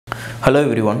Hello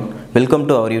everyone, welcome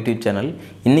to our YouTube channel.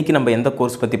 இன்னைக்கு நம்ம எந்த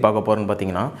கோர்ஸ் பத்தி பார்க்க போறோம்னு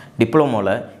பாத்தீங்கன்னா டிப்ளோமால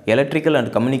எலக்ட்ரிக்கல் அண்ட்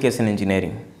கம்யூனிகேஷன்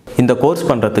இன்ஜினியரிங். இந்த கோர்ஸ்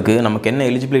பண்றதுக்கு நமக்கு என்ன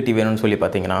எலிஜிபிலிட்டி வேணும்னு சொல்லி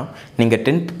பாத்தீங்கன்னா நீங்க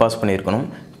 10th பாஸ் பண்ணியிருக்கணும்.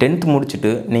 10th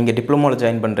முடிச்சிட்டு நீங்க டிப்ளோமால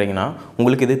ஜாயின் பண்றீங்கன்னா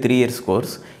உங்களுக்கு இது 3 இயர்ஸ்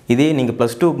கோர்ஸ். இதே நீங்க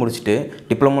 +2 முடிச்சிட்டு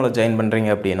டிப்ளோமால ஜாயின்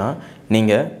பண்றீங்க அப்படினா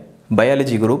நீங்க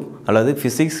பயாலஜி குரூப் அல்லது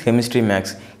ஃபிசிக்ஸ் கெமிஸ்ட்ரி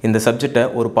மேக்ஸ் இந்த சப்ஜெக்ட்டை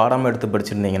ஒரு பாடமா எடுத்து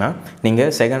படிச்சிருந்தீங்கன்னா நீங்க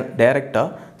டைரக்டா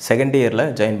செகண்ட் இயர்ல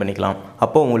ஜாயின் பண்ணிக்கலாம்.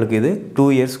 அப்போ உங்களுக்கு இது 2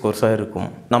 இயர்ஸ் கோர்ஸா இருக்கும்.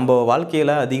 நம்ம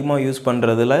வாழ்க்கையில அதிகமா யூஸ்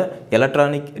பண்றதுல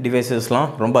எலக்ட்ரானிக் டிவைसेसலாம்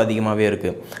ரொம்ப அதிகமாவே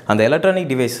இருக்கு. அந்த எலக்ட்ரானிக்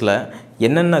டிவைஸ்ல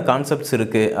என்னென்ன கான்செப்ட்ஸ்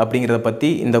இருக்கு அப்படிங்கறத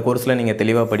பத்தி இந்த கோர்ஸ்ல நீங்க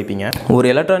தெளிவா படிப்பீங்க. ஒரு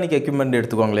எலக்ட்ரானிக் எக்யூப்மென்ட்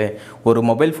எடுத்துக்கோங்களே, ஒரு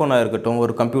மொபைல் ஃபோனா இருக்கட்டும்,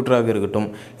 ஒரு கம்ப்யூட்டராக இருக்கட்டும்,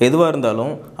 எதுவா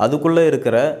இருந்தாலும் அதுக்குள்ள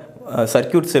இருக்கிற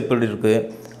சர்க்யூட்ஸ் எப்படி இருக்கு,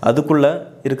 அதுக்குள்ள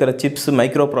இருக்கிற சிப்ஸ்,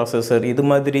 மைக்ரோ ப்ராசஸர், இது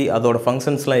மாதிரி அதோட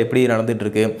ஃபங்க்ஷன்ஸ்லாம் எப்படி நடந்துட்டு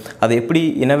இருக்கு, அதை எப்படி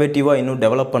இனோவேட்டிவா இன்னும்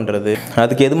டெவலப் பண்றது,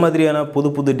 அதுக்கு எது மாதிரியான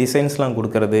புது டிசைன்ஸ்லாம்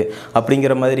கொடுக்கிறது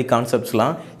அப்படிங்கிற மாதிரி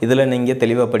கான்செப்ட்ஸ்லாம் இதில் நீங்கள்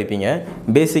தெளிவாக படிப்பீங்க.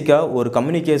 பேசிக்காக ஒரு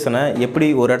கம்யூனிகேஷனை எப்படி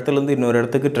ஒரு இடத்துலேருந்து இன்னொரு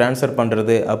இடத்துக்கு ட்ரான்ஸ்ஃபர்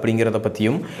பண்ணுறது அப்படிங்கிறத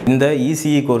பற்றியும் இந்த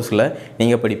இசிஇ கோர்ஸில்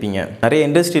நீங்கள் படிப்பீங்க. நிறைய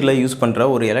இண்டஸ்ட்ரியில் யூஸ் பண்ணுற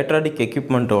ஒரு எலக்ட்ரானிக்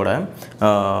எக்யூப்மெண்ட்டோட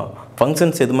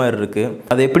ஃபங்க்ஷன்ஸ் எது மாதிரி இருக்குது,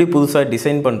 அதை எப்படி புதுசாக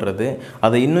டிசைன் பண்ணுறது,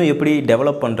 அதை இன்னும் எப்படி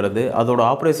டெவலப் பண்ணுறது, அதோட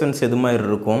ஆப்ரேஷன்ஸ் எது மாதிரி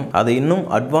இருக்கும், அதை இன்னும்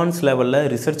அட்வான்ஸ் லெவலில்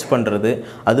ரிசர்ச் பண்ணுறது,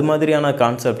 அது மாதிரியான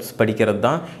கான்செப்ட்ஸ் படிக்கிறது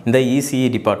தான் இந்த இசிஇ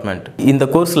டிபார்ட்மெண்ட். இந்த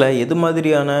கோர்ஸில் எது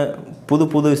மாதிரியான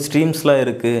புது ஸ்ட்ரீம்ஸ்லாம்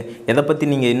இருக்குது, எதை பற்றி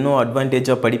நீங்கள் இன்னும்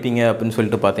அட்வான்டேஜாக படிப்பீங்க அப்படின்னு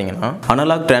சொல்லிட்டு பார்த்தீங்கன்னா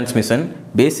analogue transmission,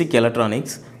 basic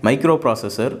electronics, micro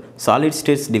processor, solid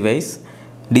states device,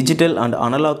 digital and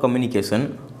analogue communication,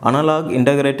 analogue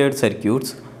integrated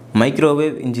circuits,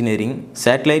 microwave engineering,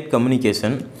 satellite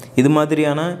communication, இது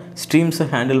மாதிரியான ஸ்ட்ரீம்ஸை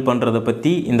ஹேண்டில் பண்ணுறதை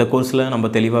பற்றி இந்த கோர்ஸில் நம்ம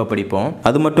தெளிவாக படிப்போம்.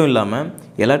 அது மட்டும் இல்லாமல்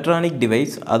எலக்ட்ரானிக்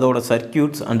டிவைஸ், அதோட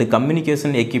சர்க்யூட்ஸ் அண்டு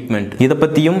கம்யூனிகேஷன் எக்யூப்மெண்ட், இதை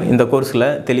பற்றியும் இந்த கோர்ஸில்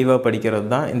தெளிவாக படிக்கிறது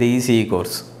தான் இந்த இசிஇ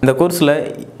கோர்ஸ். இந்த கோர்ஸில்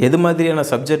எது மாதிரியான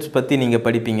சப்ஜெக்ட்ஸ் பற்றி நீங்கள்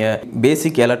படிப்பீங்க,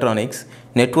 பேசிக் electronics,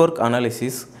 network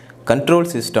analysis,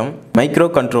 control system, micro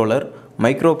controller,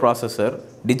 micro processor,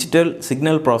 digital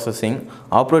signal processing,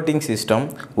 operating system,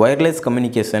 wireless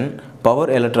communication,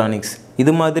 power electronics,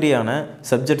 இது மாதிரியான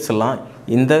சப்ஜெக்ட்ஸ் எல்லாம்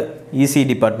இந்த இசிஇ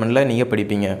டிபார்ட்மெண்ட்டில் நீங்கள்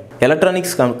படிப்பீங்க.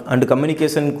 எலக்ட்ரானிக்ஸ் அண்ட்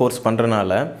கம்யூனிகேஷன் கோர்ஸ்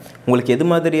பண்ணுறனால உங்களுக்கு எது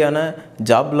மாதிரியான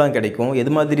ஜாப்லாம் கிடைக்கும்,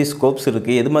 எது மாதிரி ஸ்கோப்ஸ்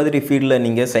இருக்குது, எது மாதிரி ஃபீல்டில்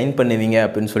நீங்கள் சைன் பண்ணுவீங்க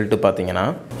அப்படின்னு சொல்லிட்டு பார்த்தீங்கன்னா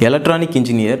electronic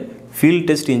engineer, field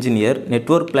test engineer,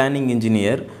 network planning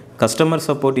engineer, customer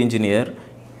support engineer,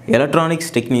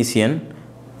 electronics technician,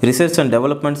 research and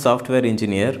development software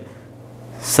engineer,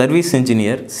 service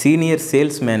engineer, senior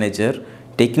sales manager,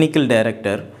 technical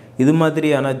director, இது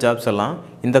மாதிரியான ஜாப்ஸ் எல்லாம்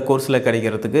இந்த கோர்ஸில்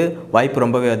கிடைக்கிறதுக்கு வாய்ப்பு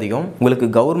ரொம்பவே அதிகம். உங்களுக்கு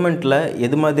கவர்மெண்ட்டில்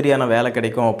எது மாதிரியான வேலை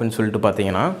கிடைக்கும் அப்படின்னு சொல்லிட்டு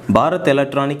பார்த்தீங்கன்னா Bharat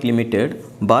electronic limited,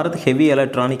 Bharat heavy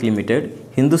electronic limited,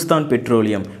 Hindustan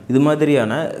petroleum, இது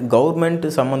மாதிரியான கவர்மெண்ட்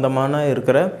சம்மந்தமான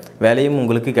இருக்கிற வேலையும்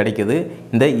உங்களுக்கு கிடைக்குது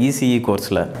இந்த இசிஇ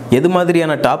கோர்ஸில். எது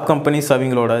மாதிரியான டாப் கம்பெனிஸ்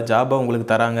அவங்களோட ஜாபை உங்களுக்கு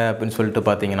தராங்க அப்படின்னு சொல்லிட்டு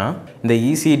பார்த்தீங்கன்னா இந்த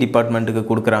இசிஇ டிபார்ட்மெண்ட்டுக்கு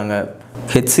கொடுக்குறாங்க.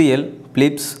 HCL,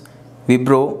 Philips,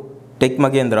 Wipro, tech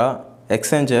Mahindra,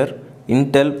 எக்ஸெஞ்சர்,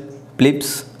 Intel,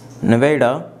 Philips, Nevada,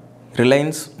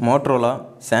 Reliance, Motorola,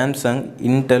 Samsung,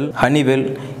 Intel, Honeywell,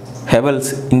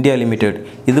 Havells India limited,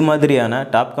 இது மாதிரியான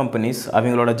டாப் கம்பெனிஸ்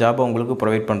அவங்களோட ஜாபை உங்களுக்கு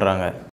ப்ரொவைட் பண்ணுறாங்க.